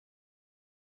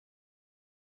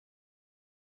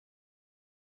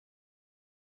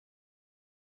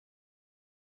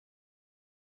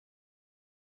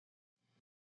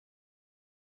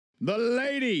The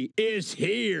lady is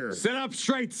here. Sit up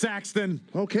straight, Saxton.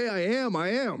 Okay, I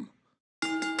am.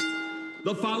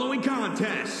 The following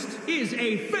contest is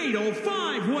a fatal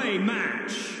five-way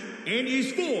match and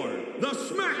is for the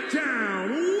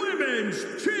SmackDown Women's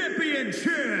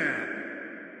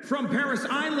Championship. From Paris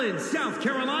Island, South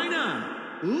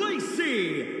Carolina,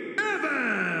 Lacey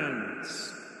Evans.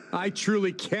 I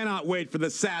truly cannot wait for the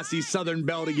sassy Southern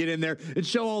Belle to get in there and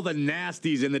show all the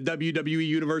nasties in the WWE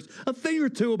Universe a thing or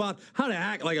two about how to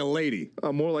act like a lady.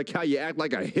 More like how you act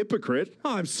like a hypocrite.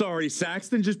 Oh, I'm sorry,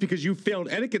 Saxton. Just because you failed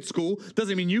etiquette school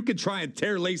doesn't mean you can try and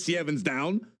tear Lacey Evans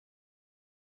down.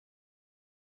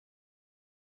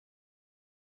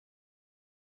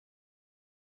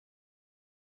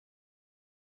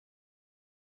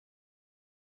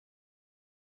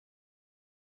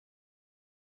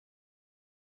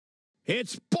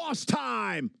 It's boss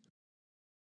time.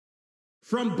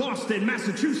 From Boston,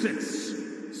 Massachusetts,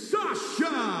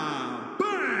 Sasha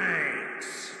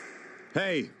Banks.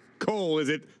 Hey, Cole, is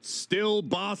it still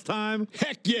boss time?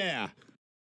 Heck yeah.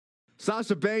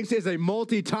 Sasha Banks is a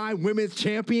multi-time women's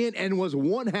champion and was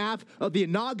one half of the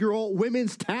inaugural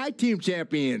women's tag team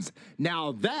champions.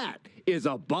 Now that is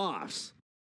a boss.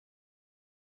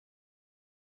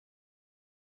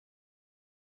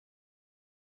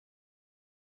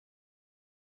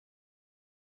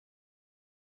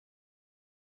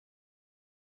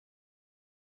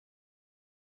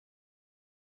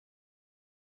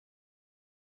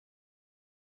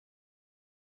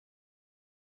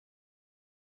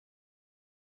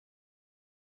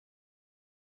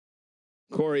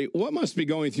 Corey, what must be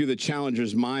going through the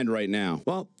challenger's mind right now?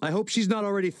 Well, I hope she's not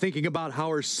already thinking about how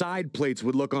her side plates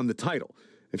would look on the title.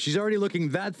 If she's already looking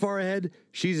that far ahead,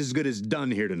 she's as good as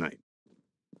done here tonight.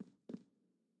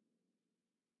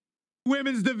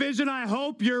 Women's division, I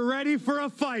hope you're ready for a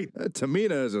fight.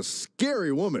 Tamina is a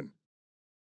scary woman.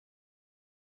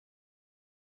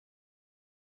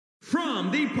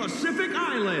 From the Pacific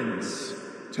Islands,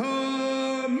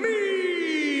 Tamina.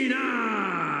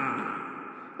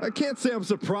 I can't say I'm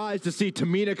surprised to see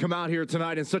Tamina come out here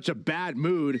tonight in such a bad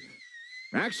mood.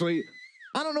 Actually,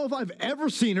 I don't know if I've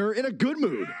ever seen her in a good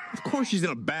mood. Of course she's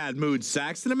in a bad mood,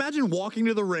 Saxton. Imagine walking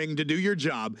to the ring to do your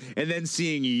job and then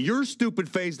seeing your stupid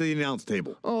face at the announce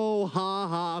table. Oh, ha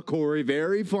ha, Corey,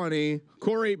 very funny.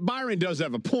 Corey, Byron does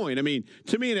have a point. I mean,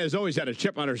 Tamina has always had a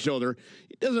chip on her shoulder.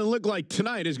 It doesn't look like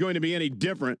tonight is going to be any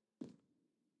different.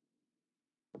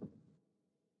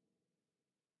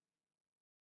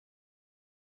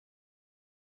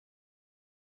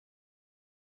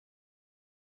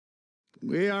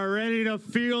 We are ready to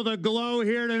feel the glow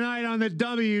here tonight on the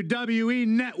WWE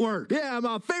Network. Yeah,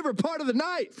 my favorite part of the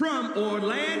night. From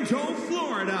Orlando,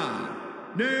 Florida,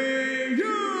 Naomi.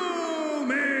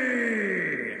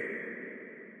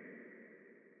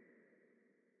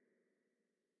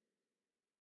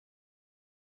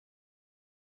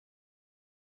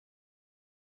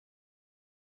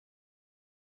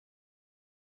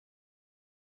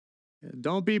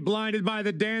 Don't be blinded by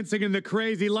the dancing and the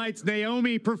crazy lights.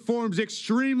 Naomi performs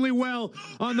extremely well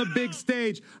on the big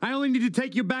stage. I only need to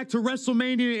take you back to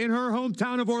WrestleMania in her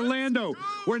hometown of Orlando,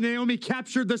 where Naomi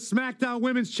captured the SmackDown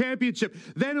Women's Championship.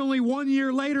 Then only 1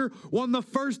 year later, won the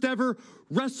first ever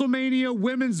WrestleMania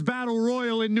Women's Battle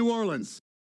Royal in New Orleans.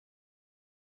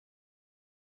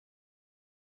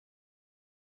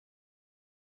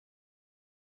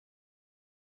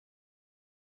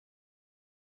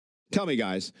 Tell me,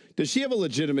 guys, does she have a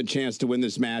legitimate chance to win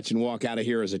this match and walk out of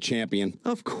here as a champion?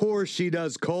 Of course she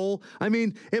does, Cole. I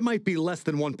mean, it might be less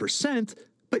than 1%,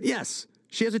 but yes,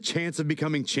 she has a chance of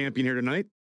becoming champion here tonight.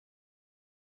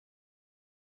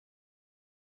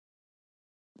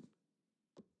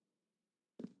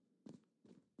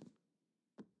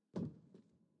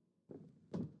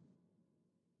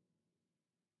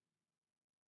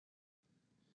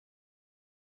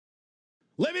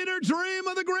 Living her dream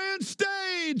on the grand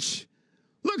stage.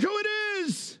 Look who it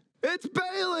is. It's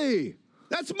Bayley.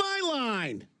 That's my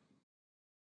line.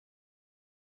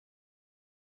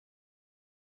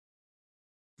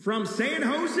 From San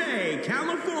Jose,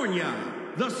 California,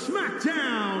 the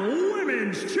SmackDown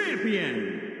Women's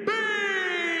Champion,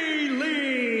 Bayley.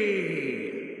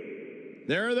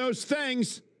 There are those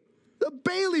things. The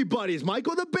Bayley buddies,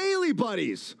 Michael, the Bayley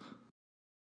buddies.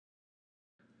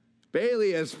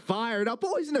 Bayley is fired up,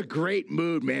 always in a great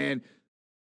mood, man.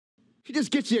 She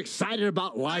just gets you excited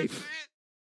about life.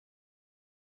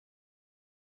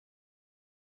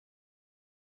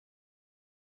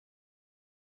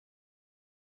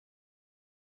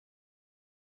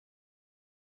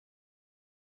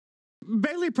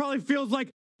 Bayley probably feels like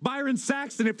Byron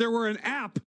Saxton if there were an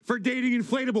app. for dating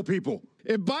inflatable people.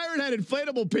 If Byron had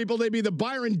inflatable people, they'd be the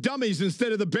Byron dummies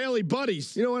instead of the Bailey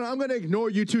buddies. You know what? I'm going to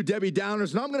ignore you two Debbie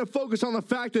Downers, and I'm going to focus on the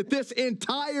fact that this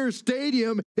entire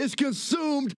stadium is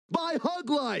consumed by Hug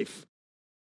Life.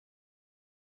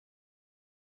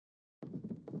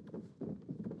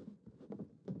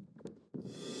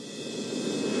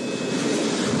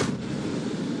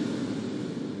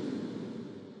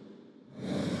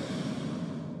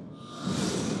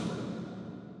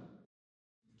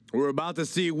 We're about to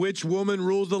see which woman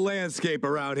rules the landscape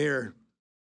around here.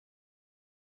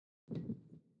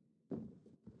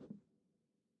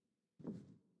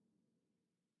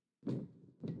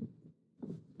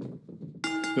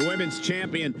 The women's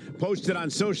champion posted on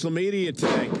social media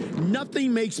today,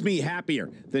 "Nothing makes me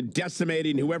happier than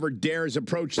decimating whoever dares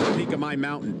approach the peak of my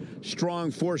mountain."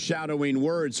 Strong foreshadowing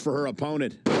words for her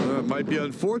opponent. It might be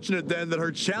unfortunate then that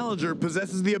her challenger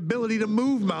possesses the ability to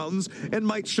move mountains and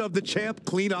might shove the champ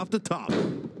clean off the top.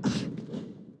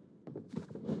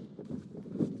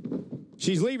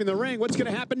 She's leaving the ring. What's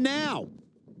going to happen now?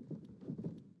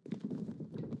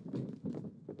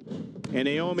 And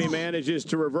Naomi manages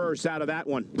to reverse out of that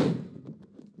one.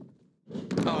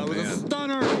 Oh, it was a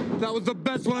stunner. That was the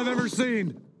best one I've ever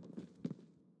seen.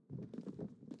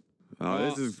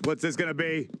 Oh, what's this gonna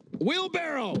be?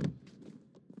 Wheelbarrow.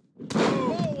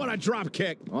 Oh, what a drop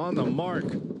kick. On the mark.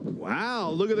 Wow,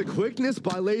 look at the quickness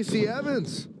by Lacey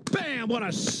Evans. Bam, what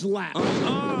a slap.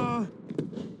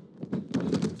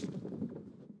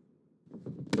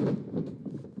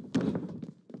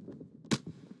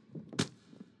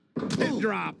 Pin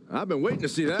drop. I've been waiting to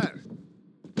see that.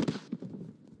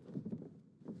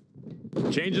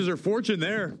 Changes her fortune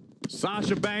there.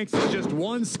 Sasha Banks is just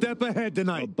one step ahead The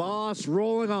tonight. boss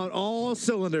rolling on all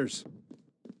cylinders.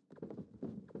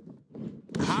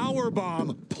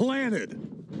 Powerbomb planted.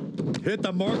 Hit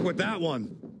the mark with that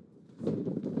one.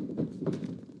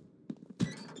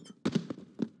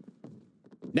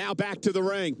 Now back to the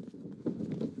ring.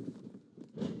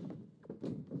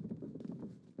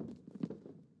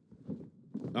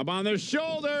 Up on their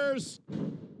shoulders.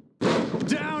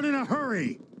 Down in a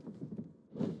hurry.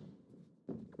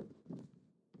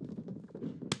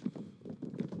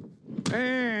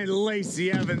 And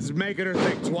Lacey Evans making her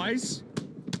think twice.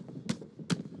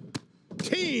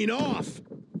 Teeing off.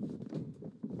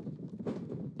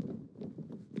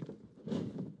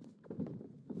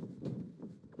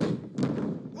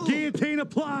 Guillotine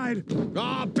applied.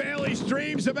 Ah, Bailey's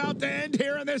dreams about to end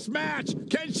here in this match.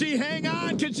 Can she hang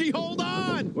on? Can she hold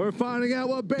on? We're finding out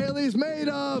what Bailey's made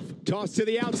of. Toss to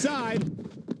the outside.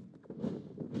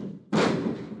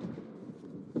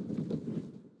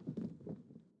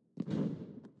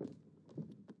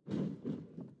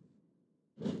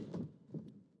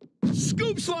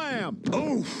 Scoop slam.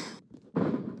 Oof.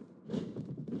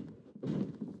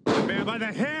 Man, by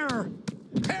the hair.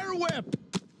 Hair whip.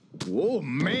 Oh,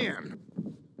 man.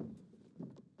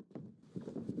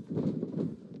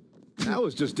 That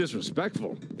was just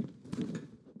disrespectful.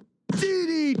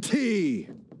 DDT.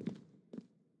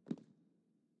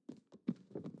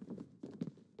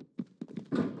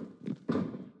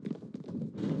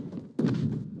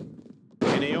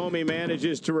 And Naomi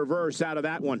manages to reverse out of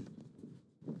that one.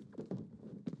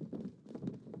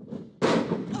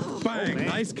 Bang.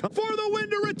 Nice. For the win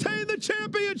to retain the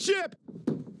championship.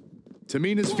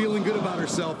 Tamina's feeling good about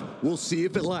herself. We'll see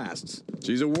if it lasts.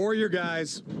 She's a warrior,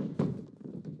 guys.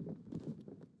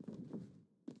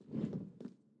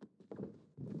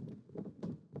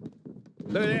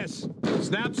 Look at this.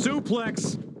 Snap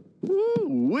suplex.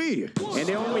 Woo-wee. And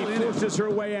Naomi forces her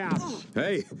way out.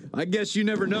 Hey, I guess you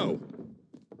never know.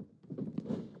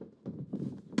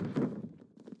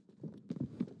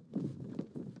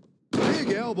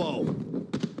 Big elbow.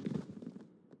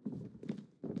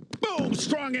 Boom!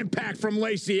 Strong impact from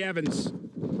Lacey Evans.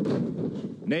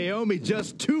 Naomi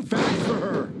just too fast for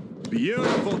her.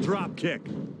 Beautiful drop kick.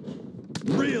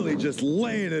 Really just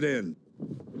laying it in.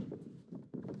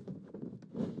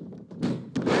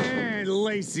 And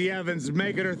Lacey Evans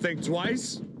making her think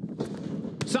twice.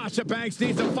 Sasha Banks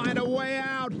needs to find a way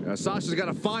out. Sasha's got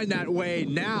to find that way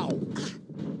now.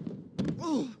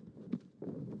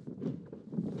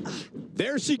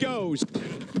 There she goes.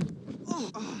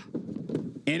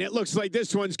 And it looks like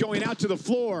this one's going out to the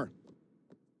floor.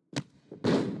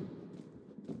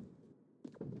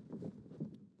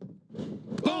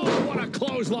 Oh, what a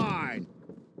clothesline.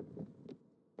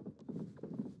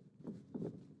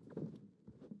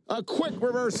 A quick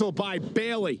reversal by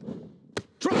Bailey.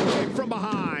 Drop kick from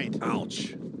behind.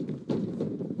 Ouch.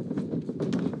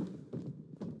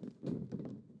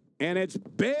 And it's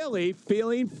Bailey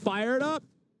feeling fired up.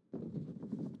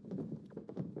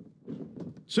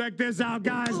 Check this out,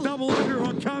 guys. Double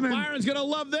underhook coming. Byron's gonna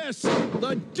love this.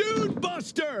 The Dude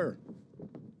Buster.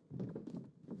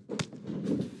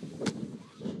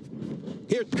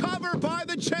 Here, cover by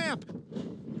the champ.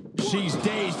 She's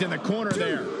dazed in the corner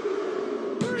there.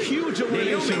 Huge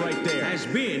elimination Naomi right there. has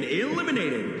been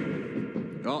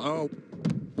eliminated. Uh-oh.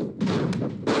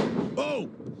 Oh,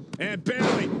 and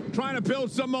Bayley trying to build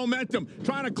some momentum,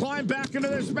 trying to climb back into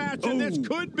this match, and this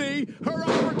could be her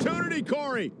opportunity,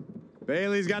 Corey.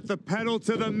 Bayley's got the pedal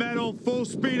to the metal, full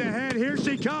speed ahead. Here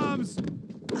she comes.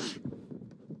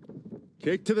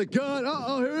 Kick to the gut.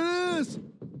 Uh-oh, here it is.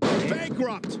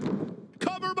 Bankrupt.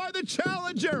 Cover by the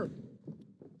challenger.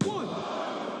 1,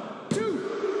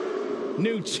 2.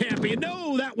 New champion.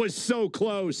 No, that was so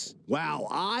close. Wow,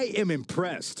 I am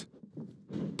impressed.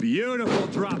 Beautiful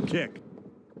drop kick.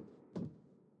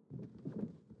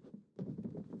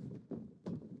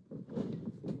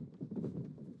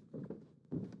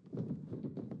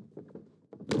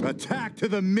 Attack to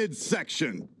the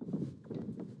midsection.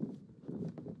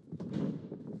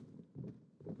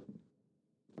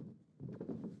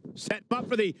 Set up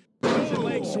for the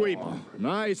leg sweep.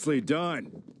 Nicely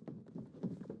done.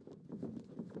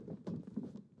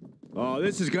 Oh,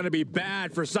 this is going to be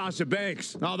bad for Sasha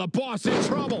Banks. Oh, the boss in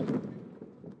trouble.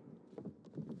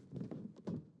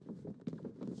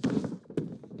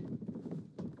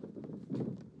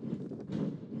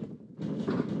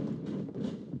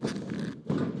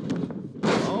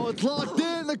 Oh, it's locked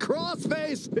in, the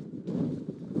crossface.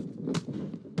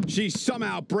 She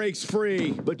somehow breaks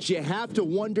free. But you have to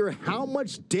wonder how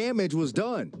much damage was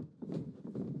done.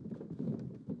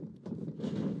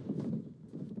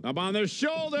 Up on their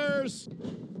shoulders.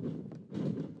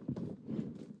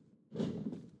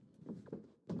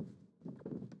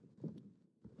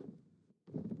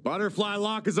 Butterfly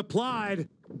lock is applied.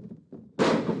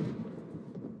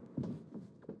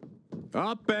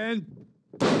 Up and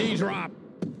Knee drop.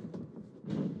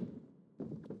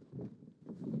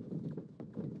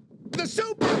 The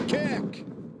super kick.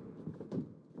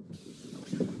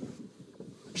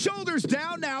 Shoulders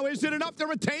down now. Is it enough to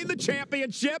retain the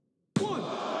championship? 1,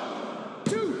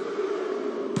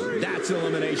 2, 3. That's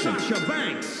elimination. Sasha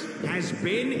Banks has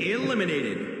been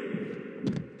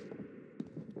eliminated.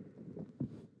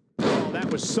 Oh,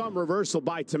 that was some reversal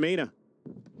by Tamina.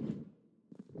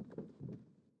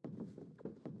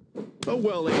 A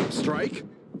well-aimed strike.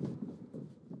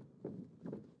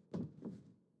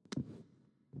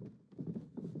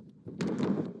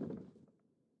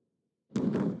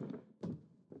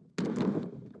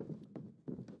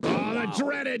 Oh, the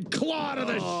dreaded claw to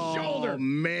the shoulder. Oh,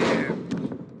 man.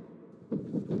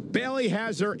 Bayley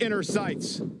has her inner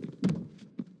sights.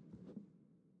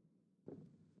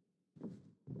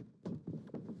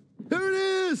 There it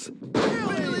is.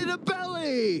 Bayley to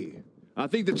belly. I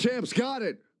think the champ's got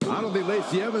it. I don't think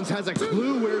Lacey Evans has a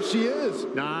clue where she is.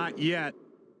 not yet.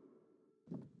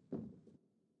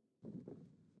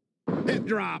 Hip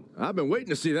drop. I've been waiting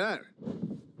to see that.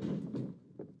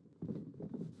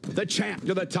 The champ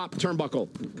to the top turnbuckle.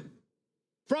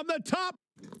 From the top.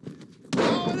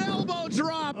 Oh, an elbow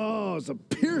drop. Oh, it's a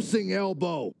piercing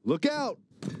elbow. Look out.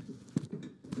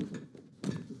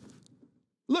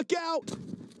 Look out.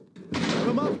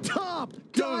 From up top.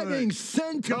 Diving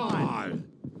senton. God.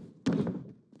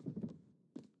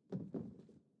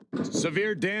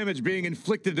 Severe damage being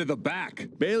inflicted to the back.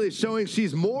 Bayley's showing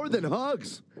she's more than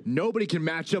hugs. Nobody can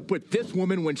match up with this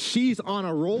woman when she's on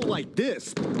a roll like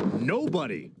this.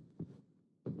 Nobody.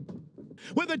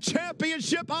 With a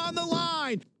championship on the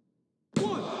line.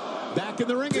 Back in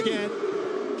the ring again.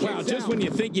 Wow, just when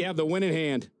you think you have the win in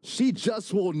hand. She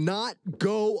just will not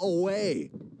go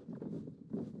away.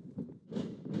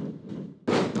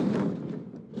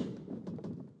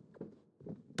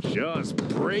 Just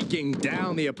breaking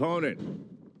down the opponent.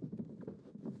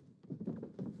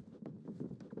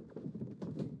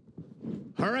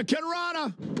 Hurricane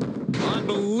Rana.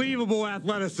 Unbelievable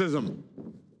athleticism.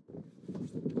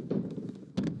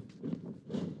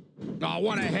 Oh,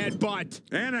 what a headbutt.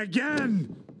 And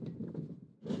again.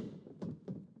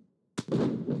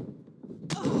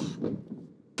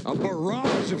 A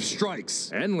barrage of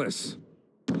strikes. Endless.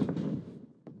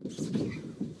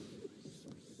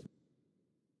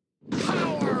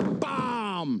 Power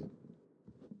bomb.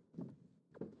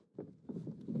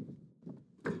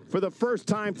 For the first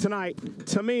time tonight,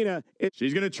 Tamina.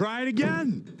 She's going to try it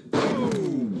again. Oh,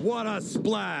 what a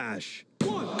splash.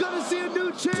 Gonna see a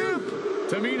new champ.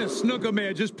 Tamina Snuka may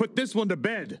have just put this one to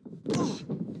bed.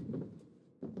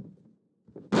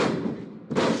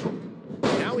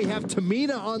 Now we have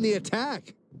Tamina on the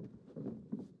attack.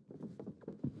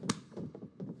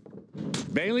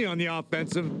 Bayley on the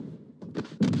offensive.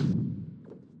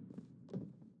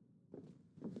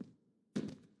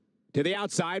 To the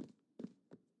outside.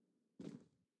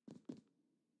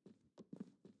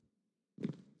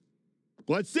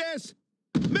 What's this?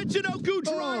 Michinoku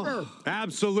driver. Oh,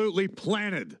 absolutely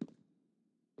planted.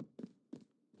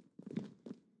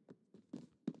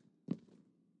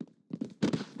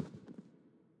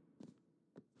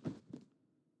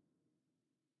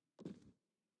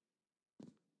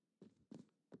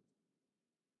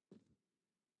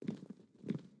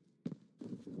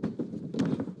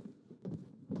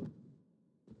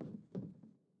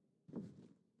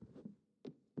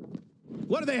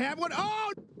 What do they have? What?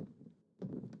 Oh!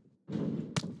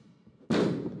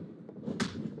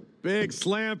 Big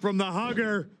slam from the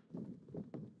hugger.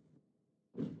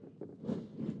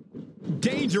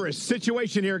 Dangerous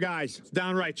situation here, guys. It's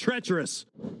downright treacherous.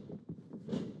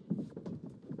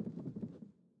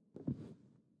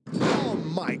 Oh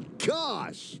my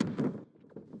gosh!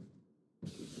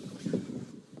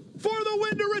 For the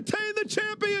win to retain the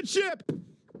championship.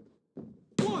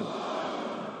 1,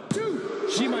 2.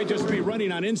 She might just be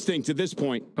running on instinct at this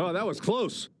point. Oh, that was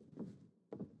close.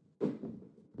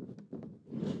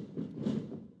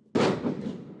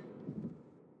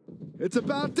 It's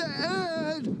about to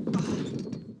end.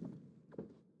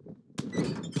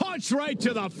 Punch right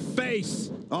to the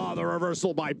face. Oh, the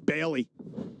reversal by Bayley.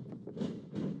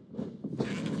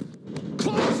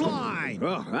 Clothesline.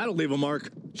 Oh, that'll leave a mark.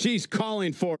 She's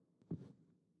calling for.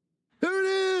 There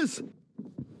it is.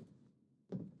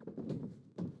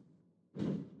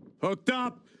 Hooked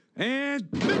up and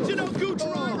Michinoku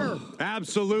driver.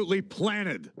 absolutely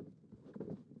planted.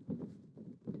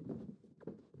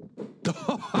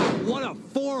 What a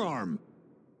forearm.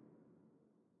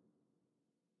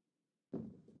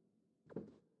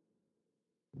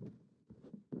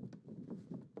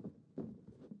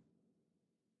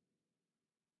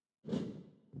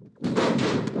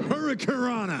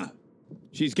 Hurricanrana.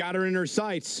 She's got her in her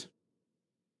sights.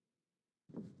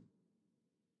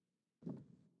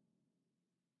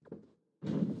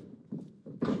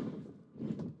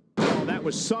 Oh, that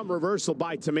was some reversal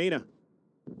by Tamina.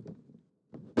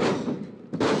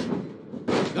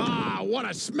 Ah, what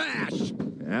a smash!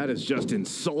 That is just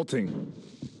insulting.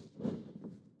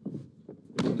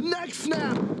 Neck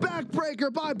snap,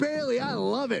 backbreaker by Bayley. I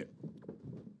love it.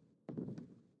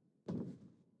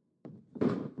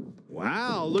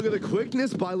 Wow, look at the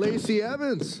quickness by Lacey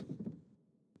Evans.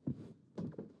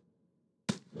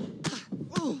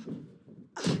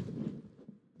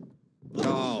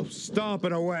 Oh, stomp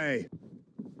it away.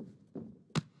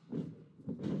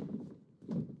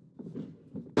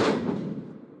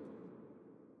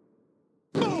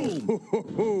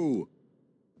 Boom!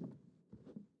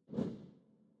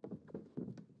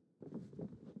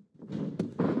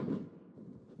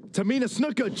 Tamina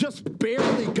Snuka just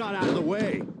barely got out of the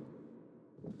way.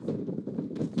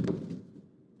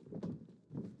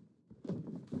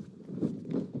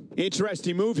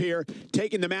 Interesting move here,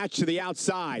 taking the match to the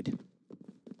outside.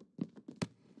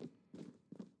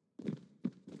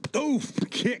 Oof,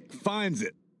 kick finds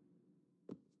it.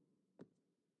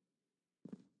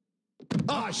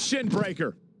 Ah, shin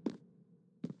breaker.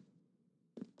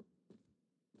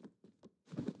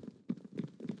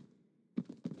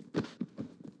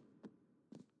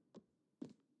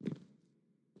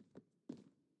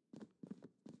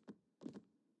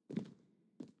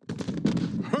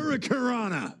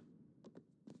 Hurricanrana.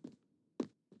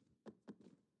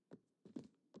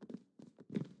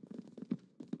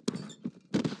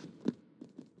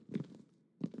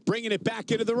 Bringing it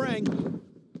back into the ring.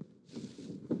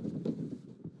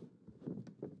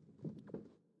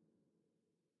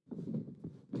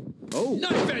 Oh,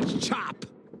 Knife edge chop.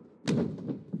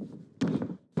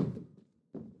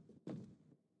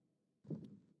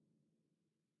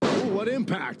 oh, what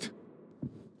impact.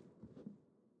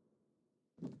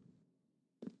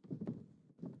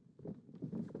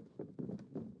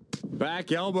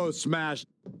 Back elbow smash.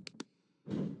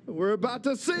 We're about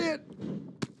to see it.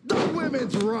 The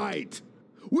women's right.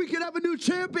 We could have a new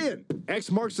champion.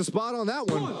 X marks the spot on that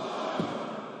one.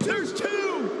 There's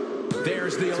two.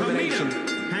 There's the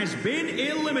elimination. Tamina has been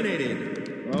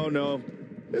eliminated. Oh, no.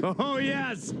 Oh,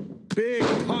 yes. Big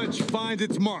punch finds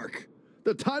its mark.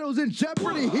 The title's in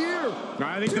jeopardy here.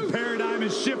 I think the paradigm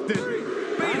has shifted.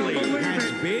 Bayley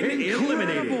has been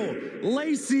eliminated.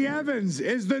 Lacey Evans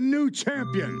is the new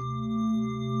champion.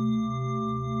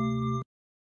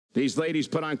 These ladies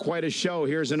put on quite a show.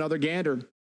 Here's another gander.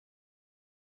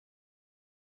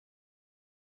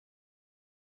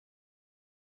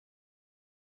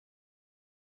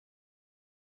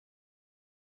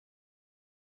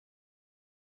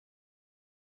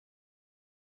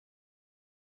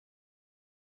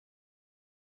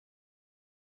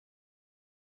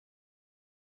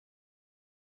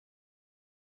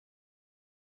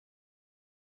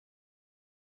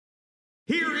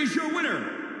 here is your winner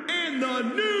and the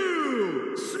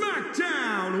new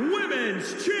SmackDown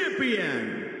Women's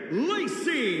Champion,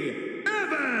 Lacey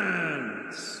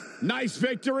Evans. Nice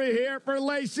victory here for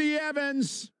Lacey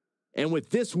Evans. And with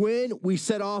this win, we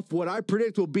set off what I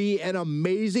predict will be an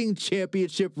amazing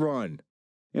championship run.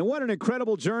 And what an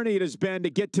incredible journey it has been to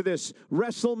get to this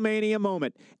WrestleMania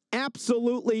moment.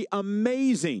 Absolutely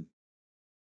amazing.